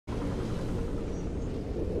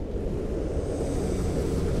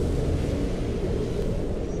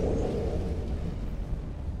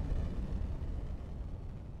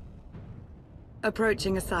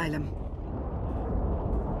Approaching asylum.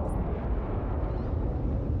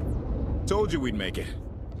 Told you we'd make it.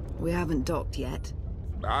 We haven't docked yet.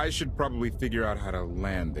 I should probably figure out how to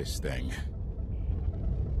land this thing.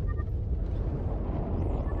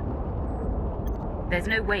 There's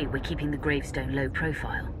no way we're keeping the gravestone low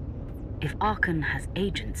profile. If Archon has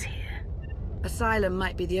agents here... Asylum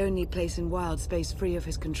might be the only place in wild space free of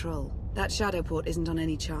his control. That Shadowport isn't on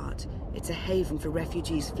any chart. It's a haven for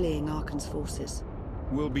refugees fleeing Archon's forces.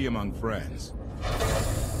 We'll be among friends.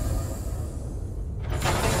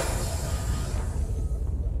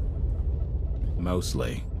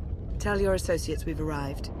 Mostly. Tell your associates we've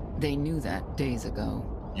arrived. They knew that days ago.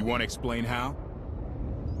 You want to explain how?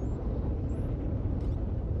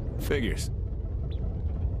 Figures.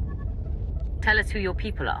 Tell us who your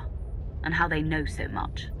people are, and how they know so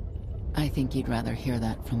much. I think you'd rather hear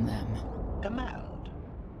that from them. Command.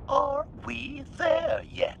 Are we there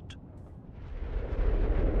yet?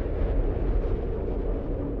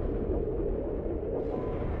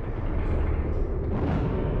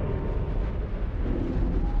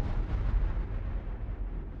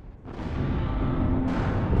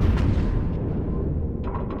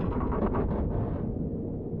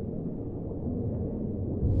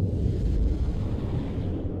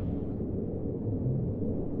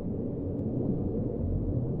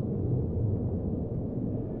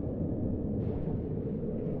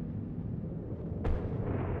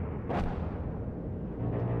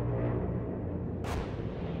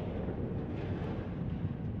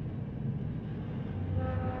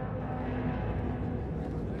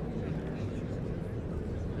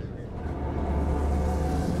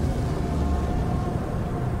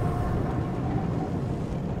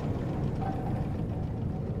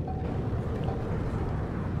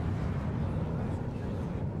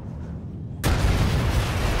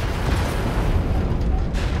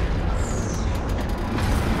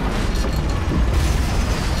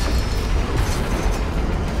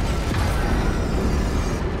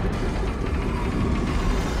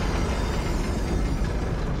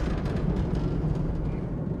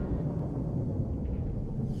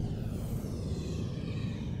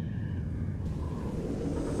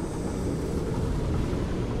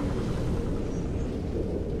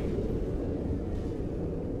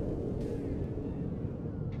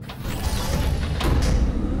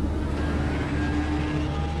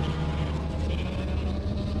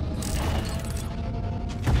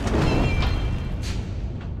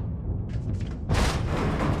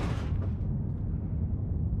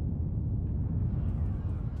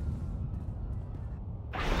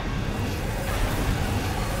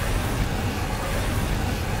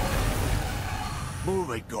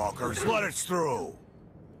 Move it, Gawkers. Let us through.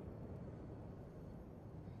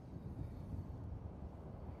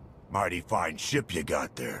 Mighty fine ship you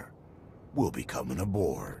got there. We'll be coming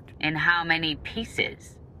aboard. In how many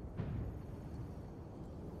pieces?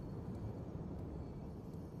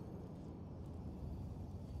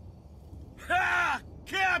 Ha!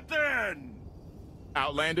 Captain!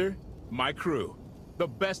 Outlander, my crew. The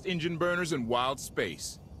best engine burners in wild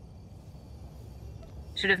space.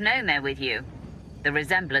 Should have known they're with you. The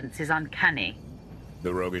resemblance is uncanny.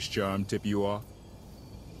 The roguish charm tip you off?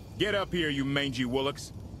 Get up here, you mangy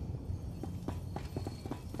woolocks.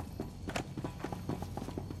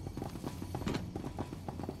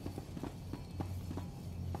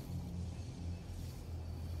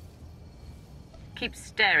 Keep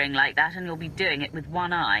staring like that and you'll be doing it with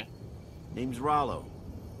one eye. Name's Rollo.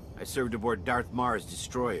 I served aboard Darth Marr's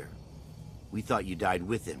destroyer. We thought you died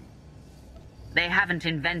with him. They haven't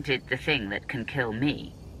invented the thing that can kill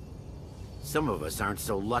me. Some of us aren't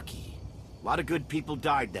so lucky. A lot of good people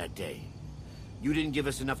died that day. You didn't give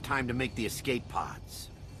us enough time to make the escape pods.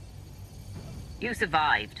 You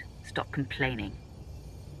survived. Stop complaining.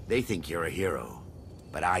 They think you're a hero,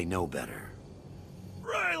 but I know better.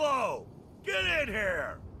 Raylo! Get in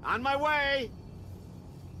here! On my way!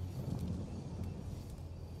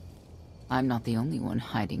 I'm not the only one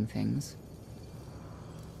hiding things.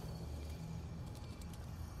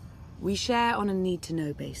 We share on a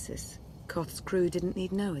need-to-know basis. KOTFE's crew didn't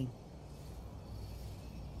need knowing.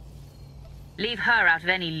 Leave her out of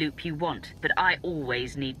any loop you want, but I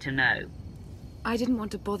always need to know. I didn't want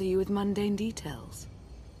to bother you with mundane details.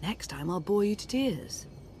 Next time I'll bore you to tears.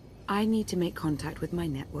 I need to make contact with my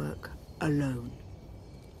network, alone.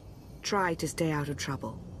 Try to stay out of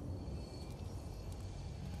trouble.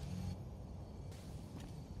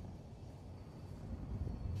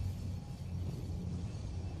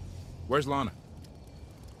 Where's Lana?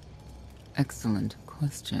 Excellent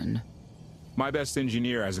question. My best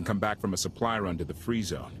engineer hasn't come back from a supply run to the free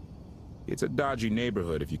zone. It's a dodgy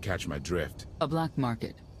neighborhood if you catch my drift. A black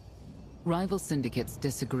market. Rival syndicates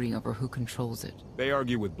disagree over who controls it. They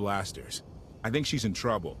argue with blasters. I think she's in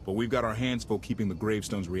trouble, but we've got our hands full keeping the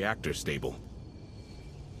Gravestone's reactor stable.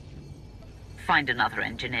 Find another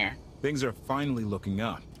engineer. Things are finally looking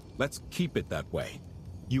up. Let's keep it that way.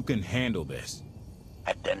 You can handle this.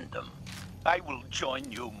 Addendum. I will join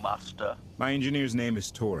you, Master. My engineer's name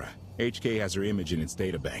is Tora. HK has her image in its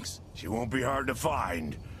databanks. She won't be hard to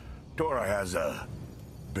find. Tora has a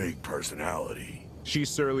big personality. She's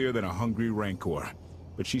surlier than a hungry rancor,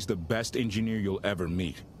 but she's the best engineer you'll ever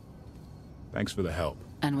meet. Thanks for the help.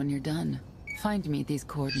 And when you're done, find me these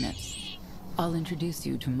coordinates. I'll introduce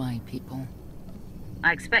you to my people.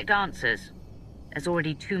 I expect answers. There's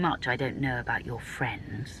already too much I don't know about your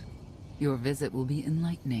friends. Your visit will be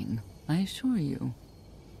enlightening, I assure you.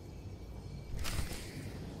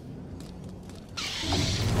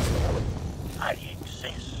 I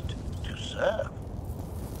exist to serve.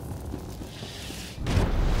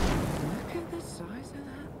 Look at the size of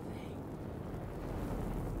that thing.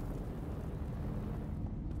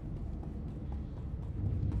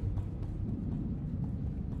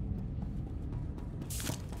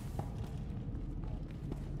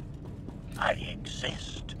 I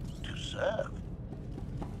exist to serve.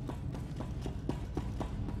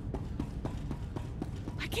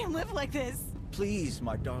 I can't live like this. Please,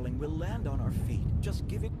 my darling, we'll land on our feet. Just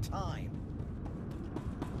give it time.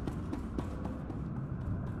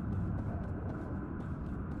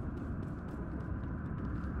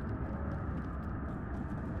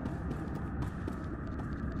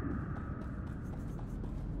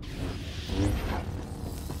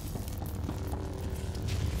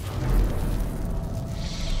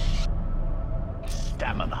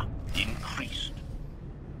 Stamina increased.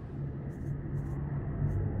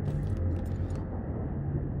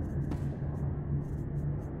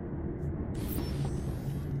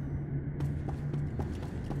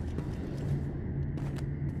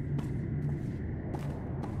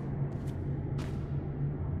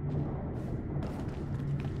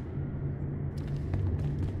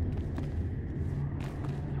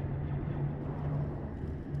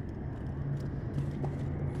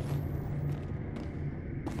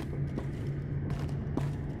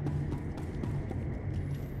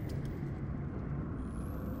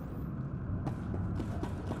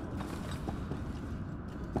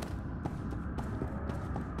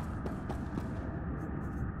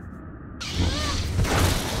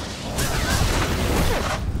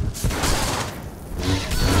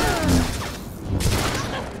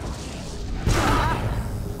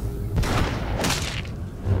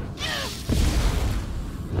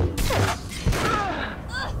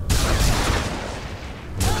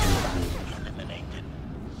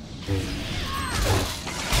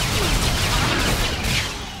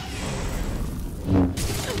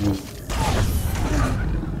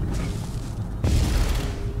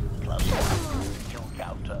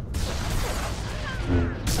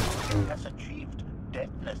 Has achieved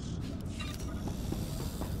deadness.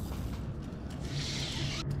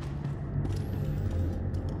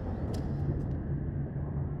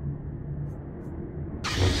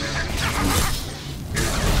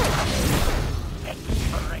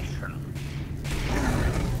 Exploration.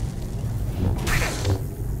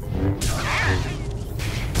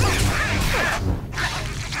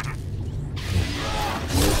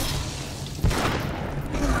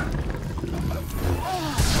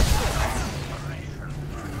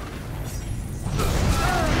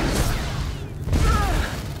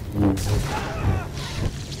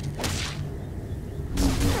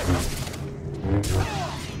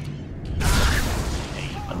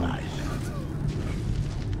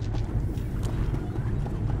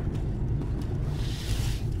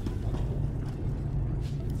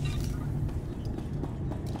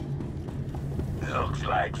 Looks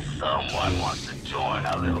like someone wants to join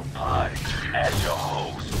our little party. As your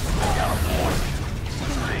host, I got a warning.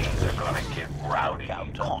 Things are gonna get rowdy.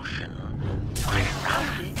 Caution. Pretty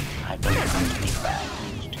rowdy. I don't want to be bad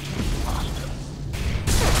news to you, Master.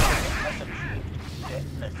 Has achieved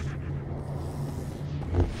deadness.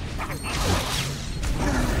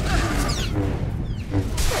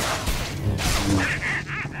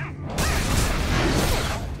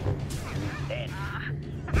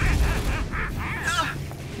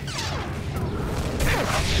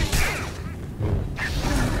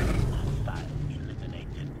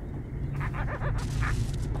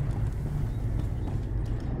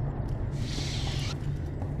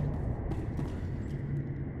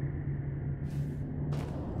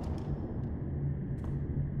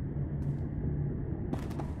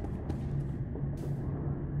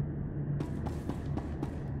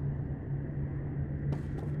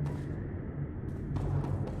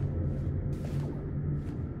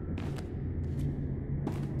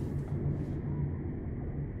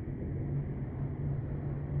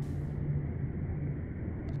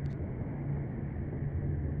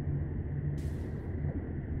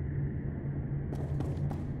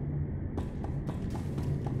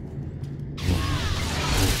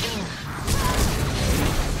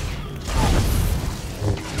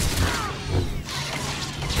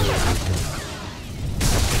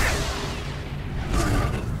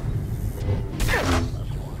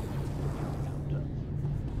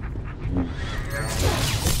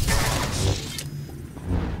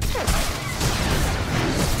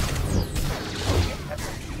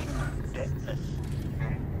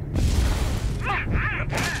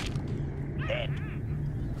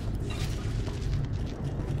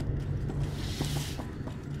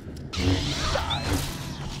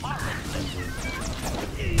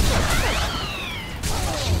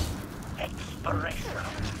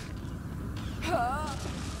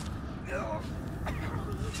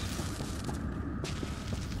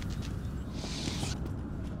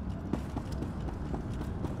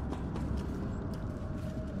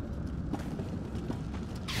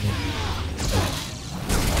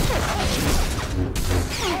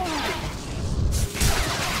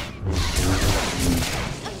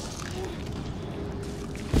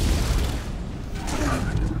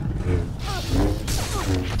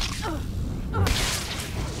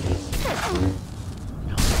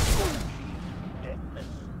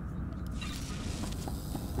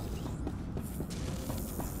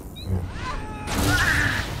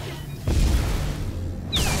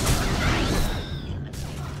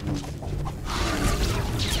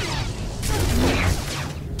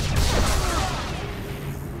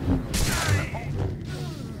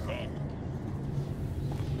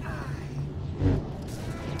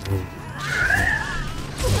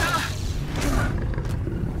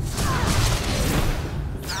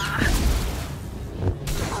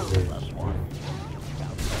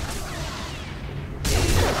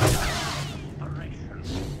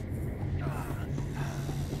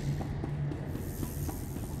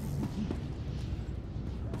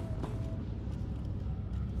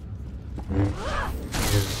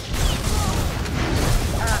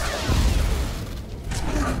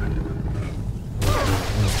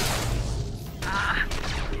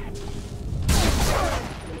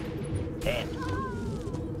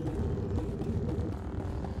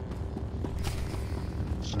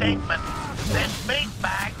 Statement. This big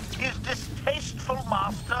bag is distasteful,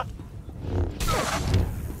 Master.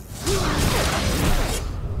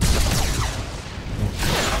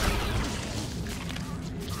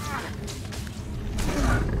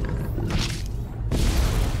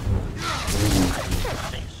 I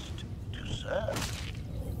insist to serve.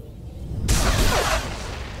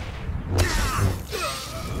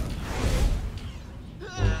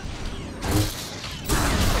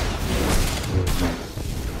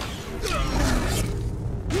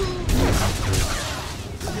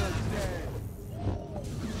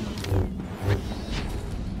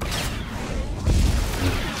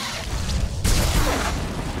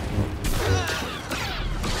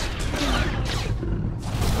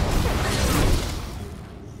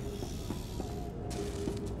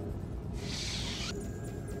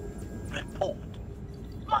 Report.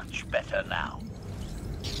 Much better now.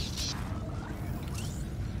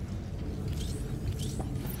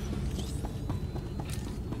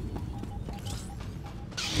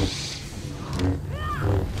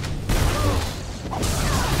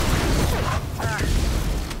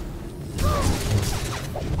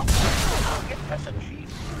 Target has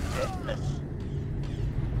achieved deadness.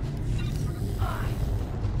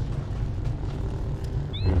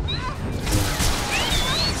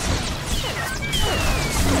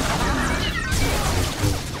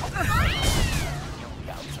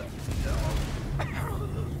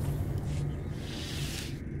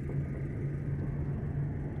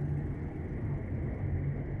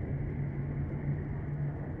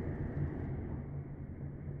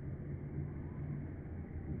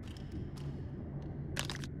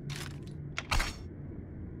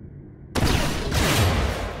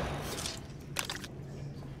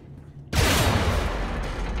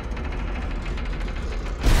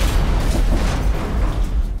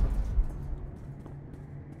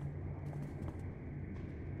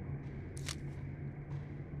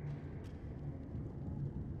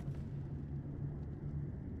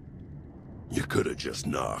 You could have just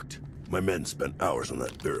knocked. My men spent hours on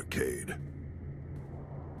that barricade.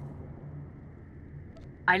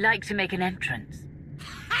 I like to make an entrance.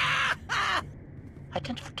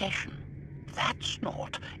 Identification. That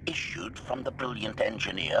snort issued from the brilliant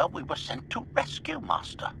engineer we were sent to rescue,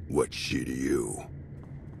 Master. What's she to you?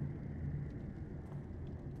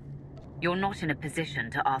 You're not in a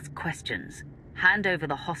position to ask questions. Hand over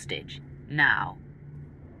the hostage, now.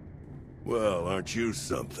 Well, aren't you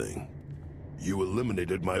something? You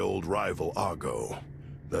eliminated my old rival, Argo.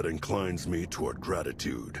 That inclines me toward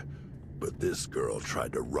gratitude. But this girl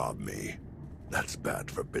tried to rob me. That's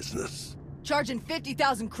bad for business. Charging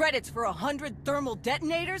 50,000 credits for 100 thermal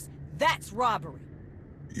detonators? That's robbery.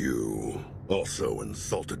 You also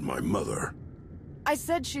insulted my mother. I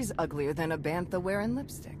said she's uglier than a bantha wearing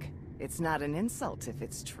lipstick. It's not an insult if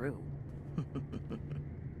it's true.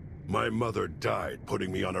 My mother died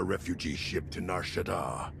putting me on a refugee ship to Nar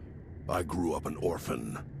Shaddaa. I grew up an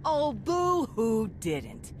orphan. Oh, boo-hoo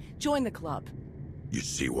didn't. Join the club. You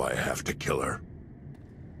see why I have to kill her?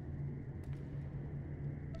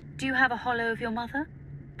 Do you have a hollow of your mother?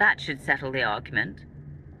 That should settle the argument.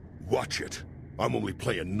 Watch it. I'm only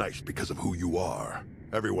playing nice because of who you are.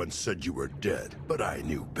 Everyone said you were dead, but I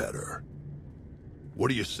knew better. What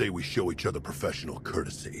do you say we show each other professional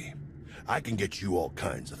courtesy? I can get you all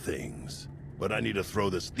kinds of things, but I need to throw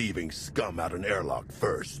this thieving scum out an airlock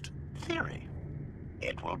first. Theory.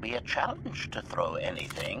 It will be a challenge to throw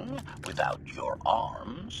anything without your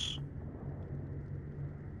arms.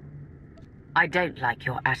 I don't like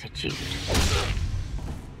your attitude.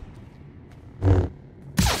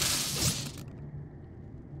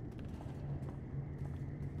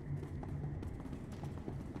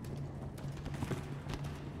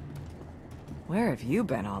 Where have you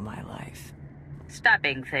been all my life?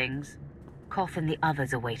 Stabbing things. KOTFE and the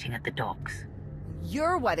others are waiting at the docks.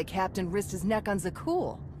 You're why the captain risked his neck on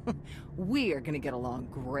Zakul. We're gonna get along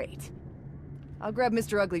great. I'll grab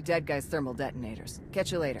Mr. Ugly Dead Guy's thermal detonators.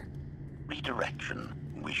 Catch you later. Redirection.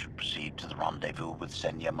 We should proceed to the rendezvous with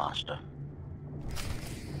Senya Master.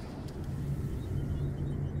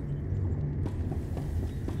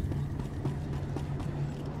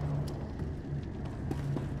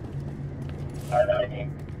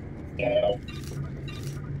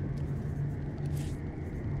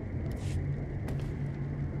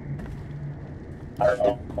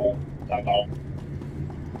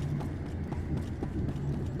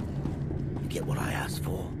 You get what I asked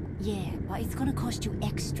for. Yeah, but it's gonna cost you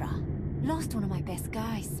extra. Lost one of my best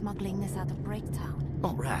guys smuggling this out of Breaktown.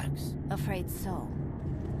 Oh, rags. Afraid so.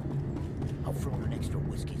 I'll throw in an extra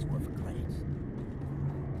whiskey's worth of credits.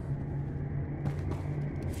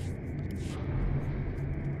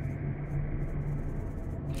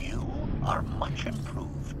 You are much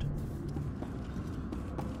improved.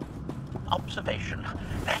 Observation.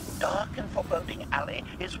 That dark and foreboding alley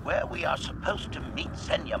is where we are supposed to meet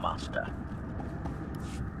Senya Master.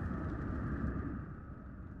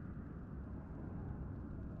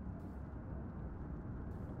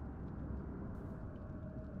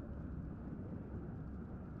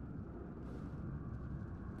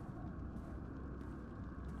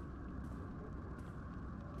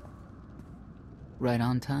 Right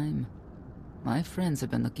on time. My friends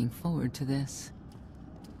have been looking forward to this.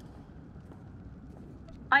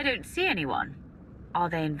 I don't see anyone. Are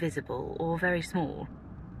they invisible or very small?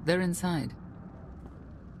 They're inside.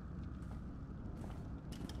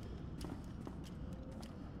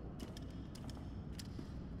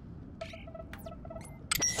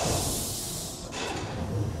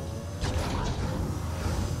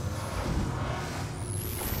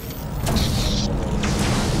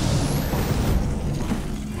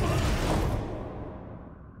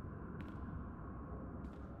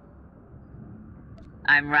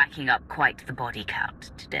 I'm racking up quite the body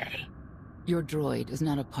count today. Your droid is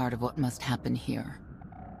not a part of what must happen here.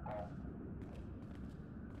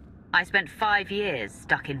 I spent 5 years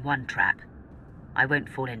stuck in one trap. I won't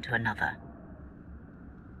fall into another.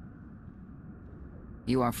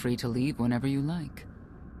 You are free to leave whenever you like.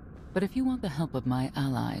 But if you want the help of my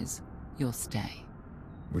allies, you'll stay.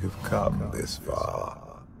 We've come this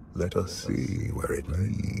far. Let us see where it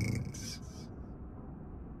leads.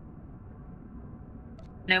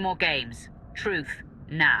 No more games. Truth,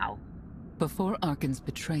 now. Before Arkan's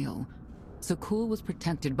betrayal, Zakul was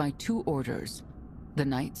protected by 2 orders. The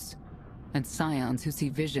Knights, and Scions who see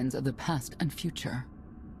visions of the past and future.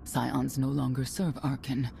 Scions no longer serve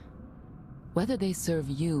Arkan. Whether they serve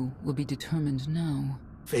you will be determined now.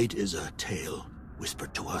 Fate is a tale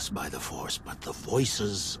whispered to us by the Force, but the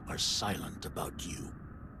voices are silent about you.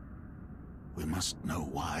 We must know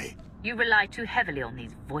why. You rely too heavily on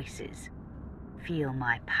these voices. Feel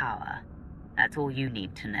my power. That's all you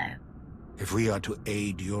need to know. If we are to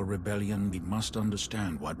aid your rebellion, we must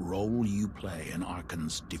understand what role you play in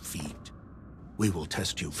Arkan's defeat. We will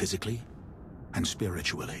test you physically and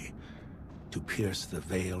spiritually to pierce the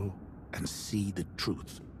veil and see the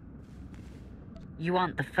truth. You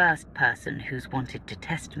aren't the first person who's wanted to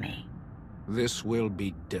test me. This will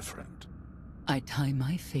be different. I tie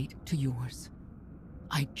my fate to yours.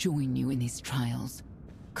 I join you in these trials,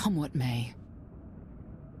 come what may.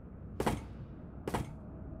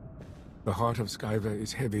 The heart of Skyva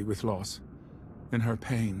is heavy with loss. In her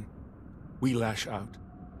pain, we lash out.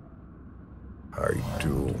 I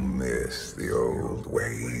do miss the old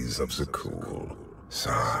ways of Zakul.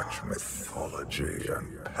 Such mythology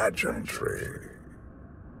and pageantry.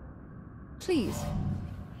 Please,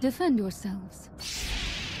 Defend yourselves.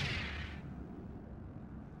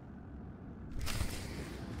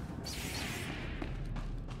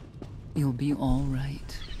 You'll be all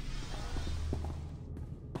right.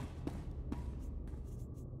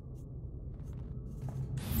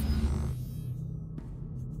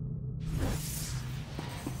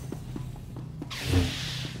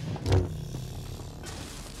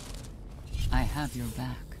 I have your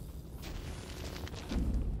back.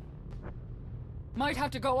 Might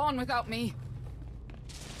have to go on without me.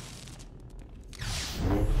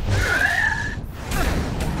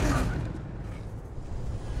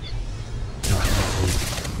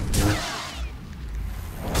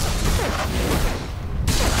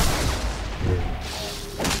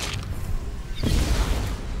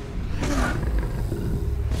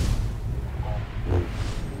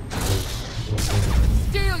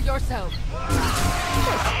 Steel yourself!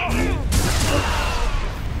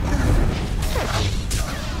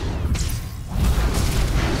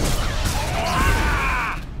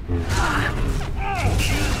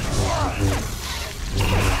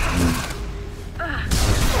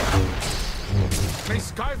 May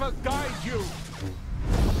Skyva guide you!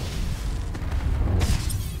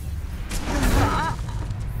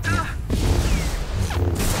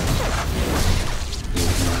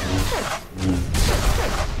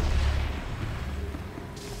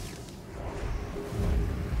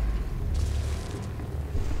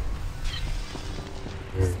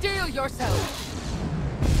 Steel yourself!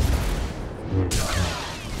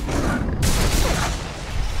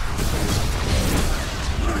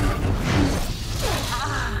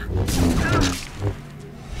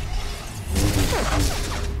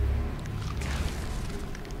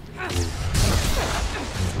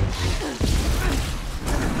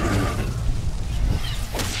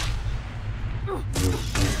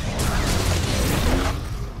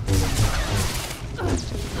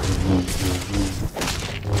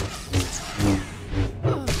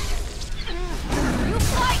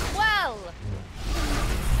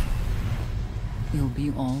 You'll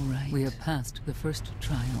be all right. We have passed the first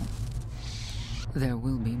trial. There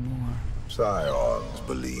will be more. Scions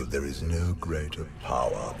believe there is no greater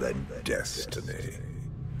power than destiny.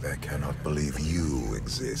 They cannot believe you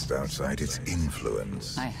exist outside its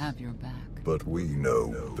influence. I have your back. But we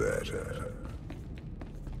know better.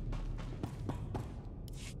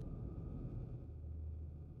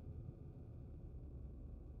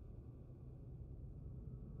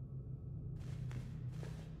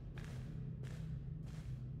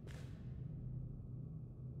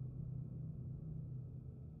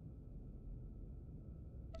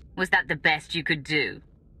 Was that the best you could do?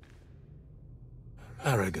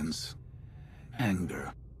 Arrogance.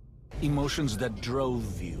 Anger. Emotions that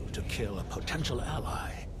drove you to kill a potential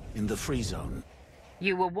ally in the free zone.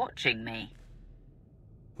 You were watching me.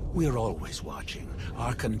 We're always watching.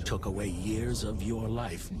 Arkan took away years of your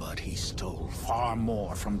life, but he stole far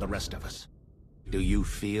more from the rest of us. Do you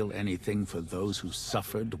feel anything for those who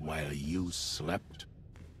suffered while you slept?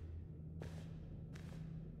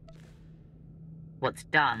 What's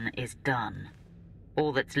done is done.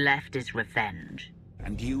 All that's left is revenge.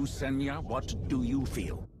 And you, Senya, what do you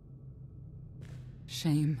feel?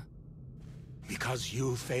 Shame. Because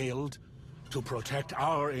you failed to protect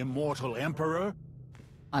our immortal Emperor?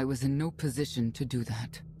 I was in no position to do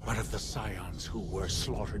that. What of the Scions who were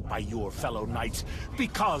slaughtered by your fellow knights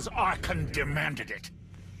because Arkan demanded it?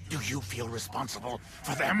 Do you feel responsible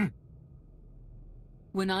for them?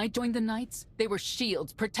 When I joined the Knights, they were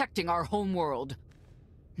shields protecting our home world.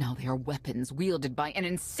 Now they are weapons wielded by an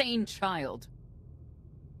insane child.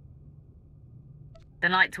 The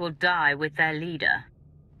Knights will die with their leader.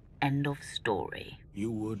 End of story. You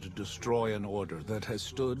would destroy an order that has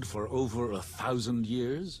stood for over 1,000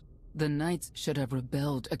 years? The Knights should have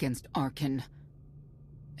rebelled against Arkan.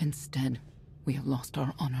 Instead, we have lost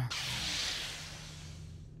our honor.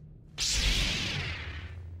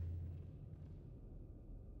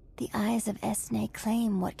 The eyes of Esne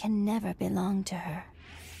claim what can never belong to her.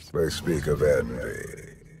 They speak of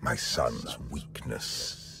envy, my son's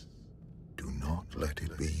weakness. Do not let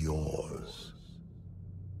it be yours.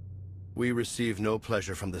 We receive no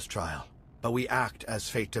pleasure from this trial, but we act as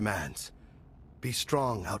fate demands. Be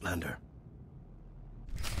strong, Outlander.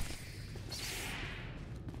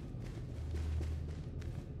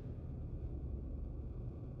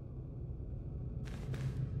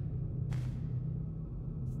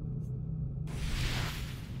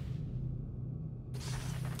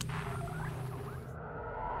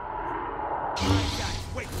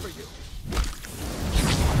 Wait for you.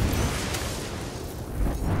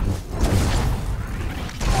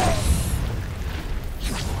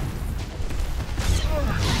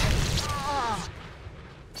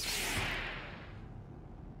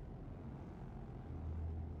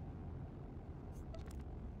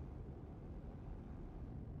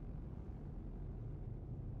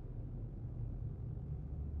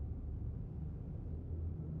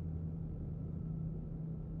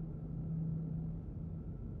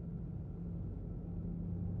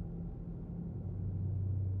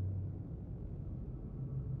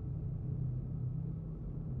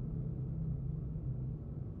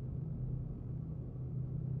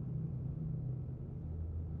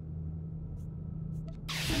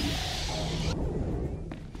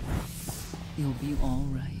 You'll be all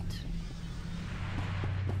right.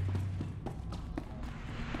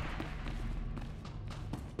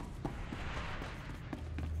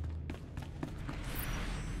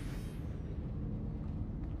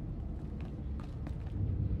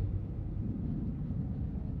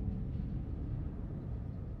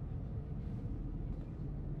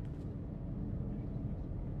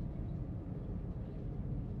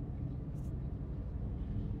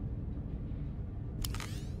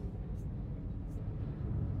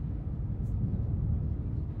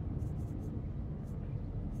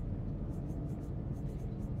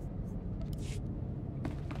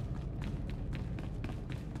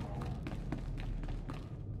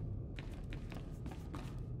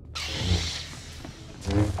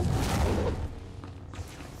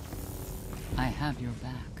 I have your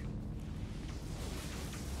back.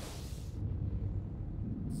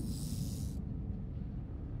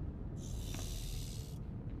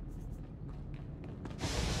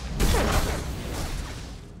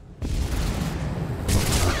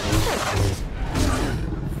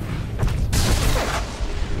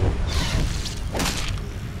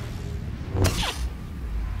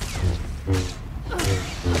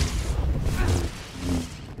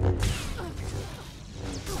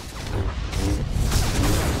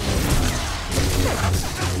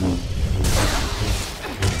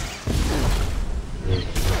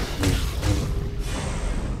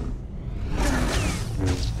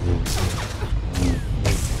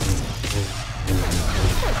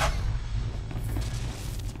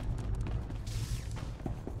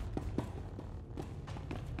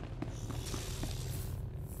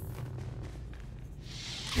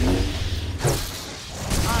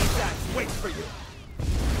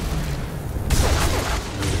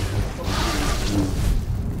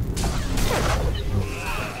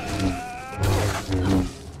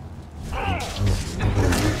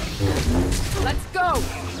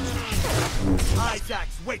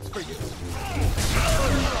 Waits for you.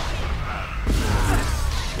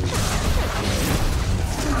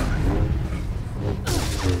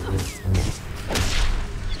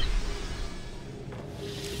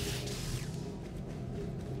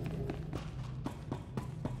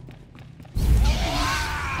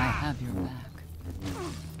 I have your back.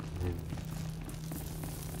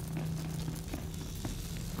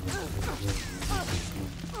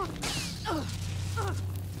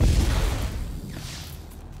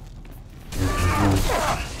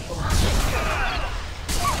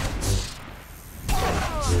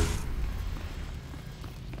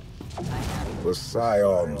 The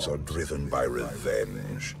Scions are driven by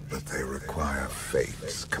revenge, but they require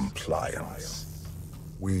fate's compliance.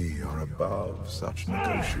 We are above such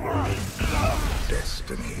negotiation.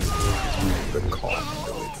 Destiny is the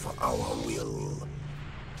conduit for our will.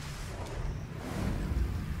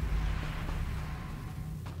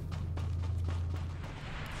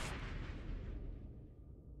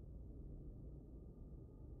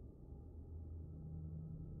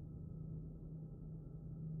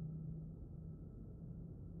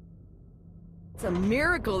 It's a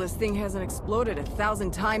miracle this thing hasn't exploded 1,000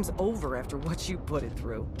 times over after what you put it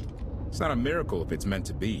through. It's not a miracle if it's meant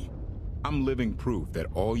to be. I'm living proof that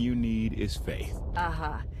all you need is faith.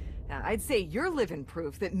 Uh-huh. I'd say you're living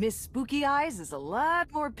proof that Miss Spooky Eyes is a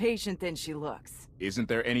lot more patient than she looks. Isn't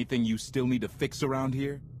there anything you still need to fix around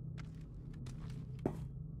here?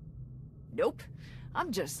 Nope.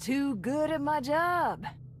 I'm just too good at my job.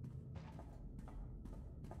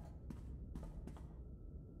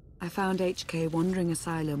 I found HK wandering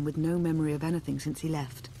asylum with no memory of anything since he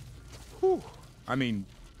left. Whew. I mean,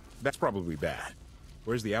 that's probably bad.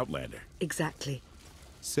 Where's the Outlander? Exactly.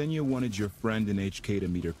 Senya wanted your friend in HK to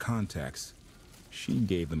meet her contacts. She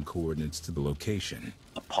gave them coordinates to the location.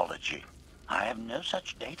 Apology. I have no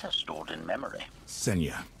such data stored in memory.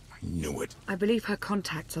 Senya, I knew it. I believe her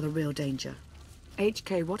contacts are the real danger.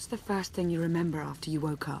 HK, what's the first thing you remember after you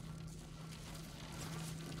woke up?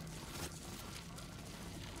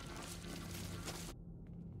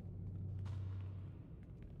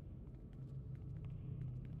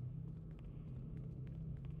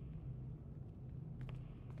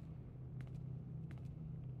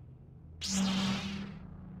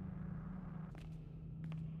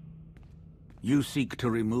 You seek to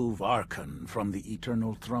remove Arkan from the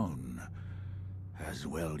Eternal Throne. As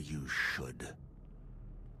well you should.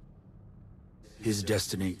 His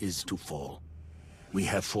destiny is to fall. We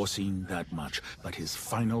have foreseen that much, but his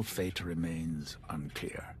final fate remains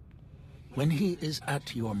unclear. When he is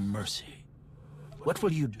at your mercy, what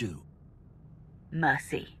will you do?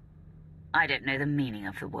 Mercy. I don't know the meaning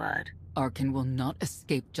of the word. Arkan will not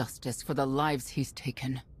escape justice for the lives he's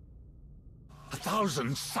taken.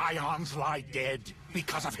 1,000 scions lie dead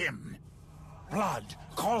because of him. Blood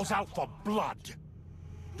calls out for blood.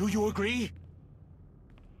 Do you agree?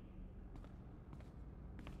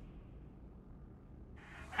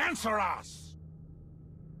 Answer us!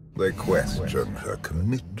 They question her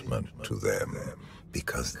commitment to them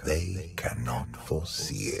because they cannot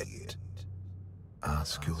foresee it.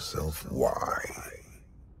 Ask yourself why.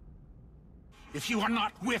 If you are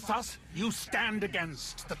not with us, you stand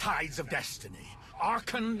against the tides of destiny.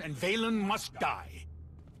 Arkan and Valen must die.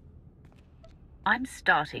 I'm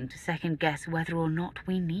starting to second-guess whether or not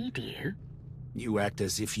we need you. You act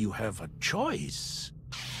as if you have a choice.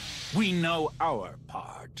 We know our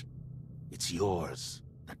part. It's yours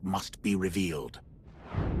that must be revealed.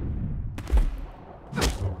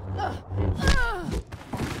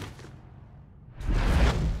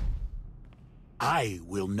 I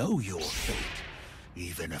will know your fate,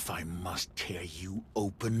 even if I must tear you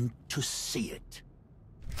open to see it.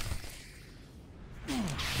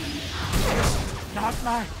 It's not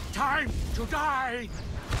my time to die!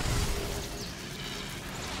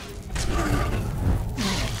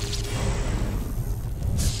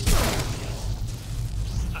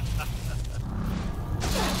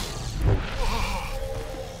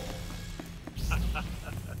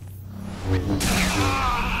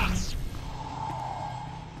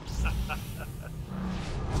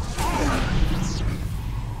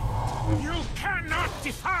 You cannot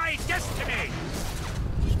defy destiny!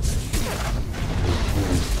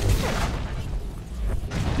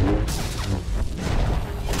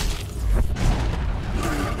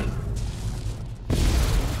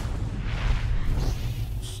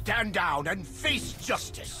 Stand down and face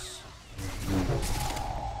justice!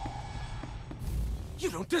 You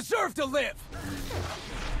don't deserve to live!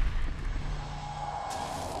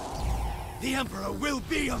 The Emperor will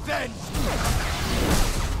be avenged!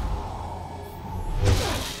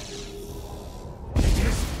 It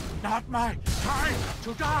is not my time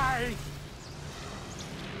to die!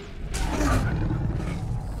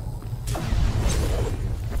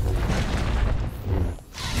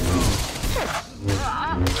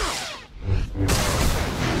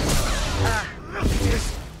 It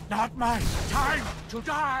is not my time to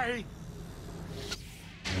die!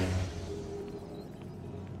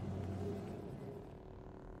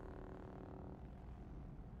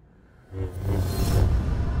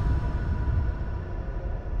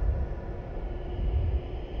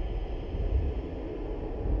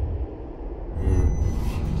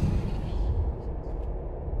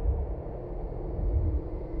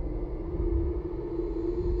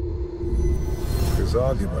 His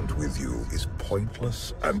argument with you is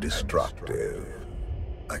pointless and destructive.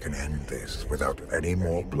 I can end this without any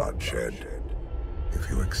more bloodshed if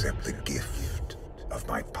you accept the gift of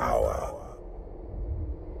my power.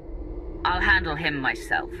 I'll handle him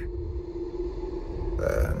myself.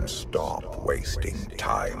 Then stop wasting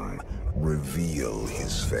time. Reveal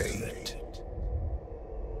his fate.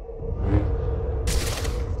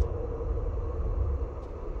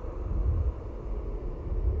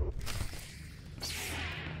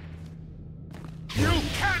 You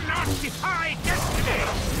cannot defy destiny!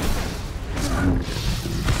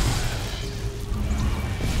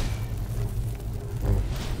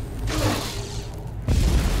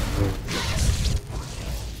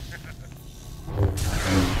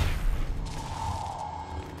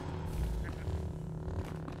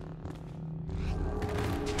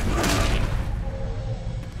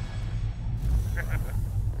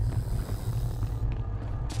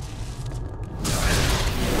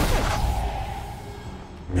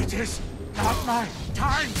 It is not my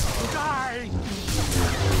time to die!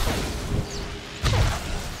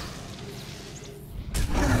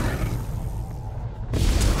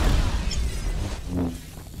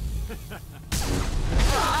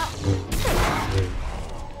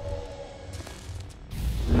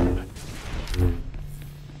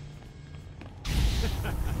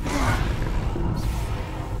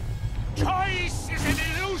 Choice is an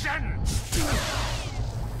illusion!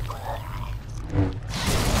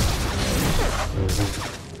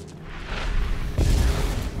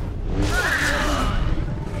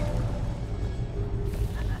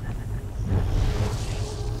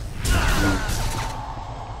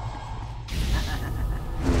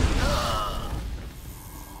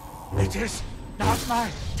 It is not my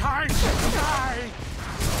time to die!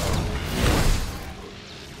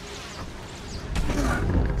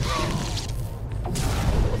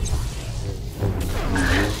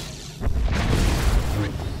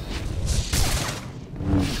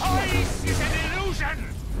 Choice is an illusion!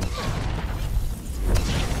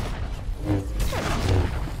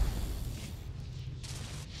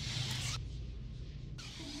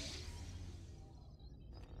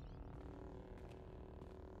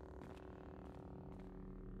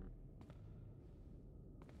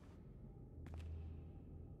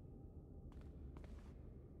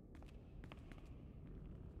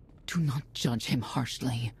 Do not judge him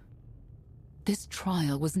harshly. This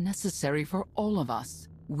trial was necessary for all of us.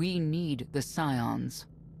 We need the Scions.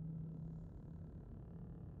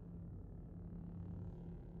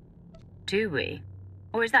 Do we?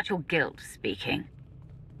 Or is that your guilt speaking?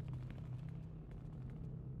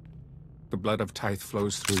 The blood of Tithe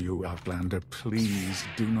flows through you, Outlander. Please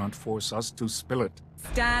do not force us to spill it.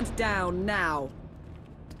 Stand down now.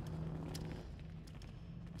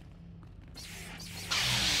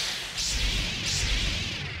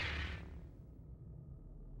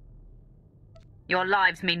 Your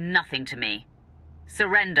lives mean nothing to me.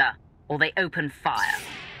 Surrender, or they open fire.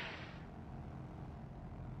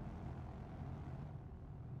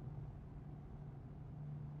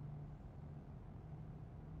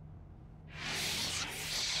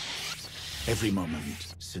 Every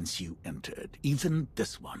moment since you entered, even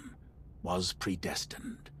this one, was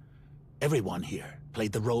predestined. Everyone here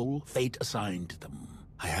played the role fate assigned them.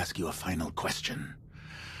 I ask you a final question.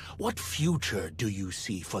 What future do you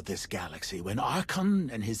see for this galaxy when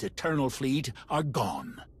Archon and his eternal fleet are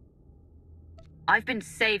gone? I've been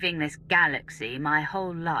saving this galaxy my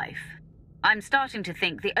whole life. I'm starting to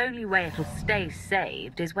think the only way it'll stay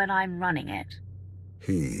saved is when I'm running it.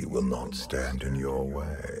 He will not stand in your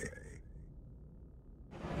way.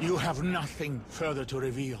 You have nothing further to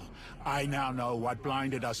reveal. I now know what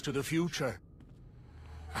blinded us to the future.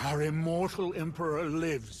 Our immortal Emperor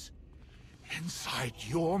lives inside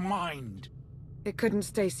your mind. It couldn't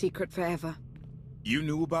stay secret forever. You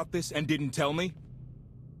knew about this and didn't tell me?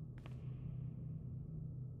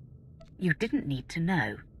 You didn't need to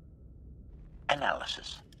know.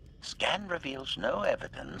 Analysis. Scan reveals no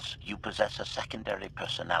evidence you possess a secondary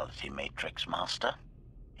personality matrix, Master.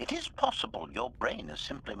 It is possible your brain is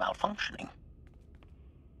simply malfunctioning.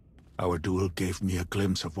 Our duel gave me a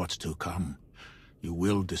glimpse of what's to come. You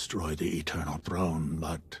will destroy the Eternal Throne,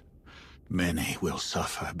 but many will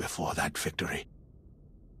suffer before that victory.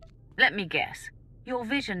 Let me guess. Your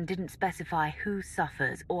vision didn't specify who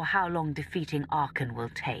suffers or how long defeating Archon will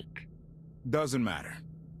take. Doesn't matter.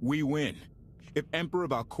 We win. If Emperor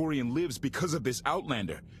Valkorion lives because of this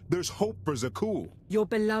Outlander, there's hope for Zakul. Your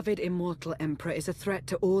beloved immortal Emperor is a threat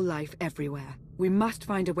to all life everywhere. We must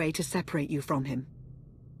find a way to separate you from him.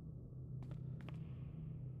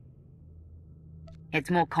 It's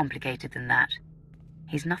more complicated than that.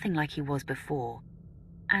 He's nothing like he was before.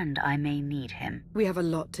 And I may need him. We have a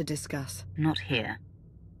lot to discuss. Not here.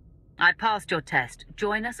 I passed your test.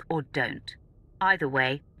 Join us or don't. Either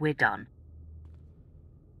way, we're done.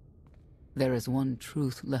 There is one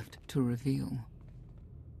truth left to reveal.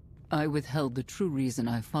 I withheld the true reason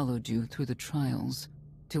I followed you through the trials,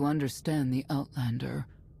 to understand the Outlander,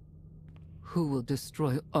 who will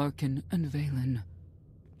destroy Archon and Valen,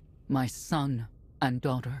 my son and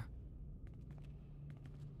daughter.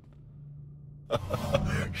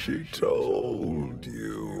 She told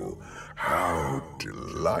you. How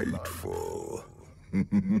delightful.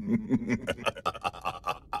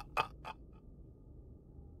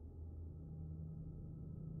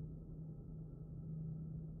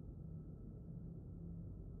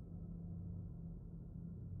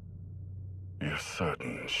 You're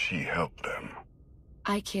certain she helped them?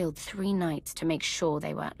 I killed 3 knights to make sure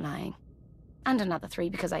they weren't lying. And another 3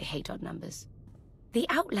 because I hate odd numbers. The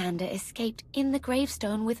Outlander escaped in the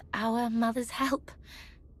gravestone with our mother's help.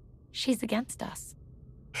 She's against us.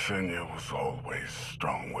 Senya was always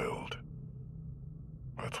strong-willed.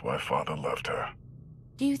 That's why Father left her.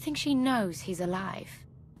 Do you think she knows he's alive?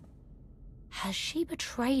 Has she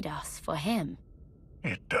betrayed us for him?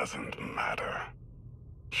 It doesn't matter.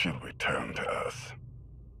 She'll return to us.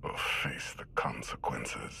 We'll face the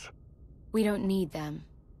consequences. We don't need them.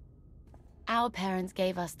 Our parents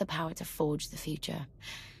gave us the power to forge the future.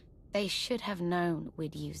 They should have known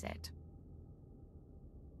we'd use it.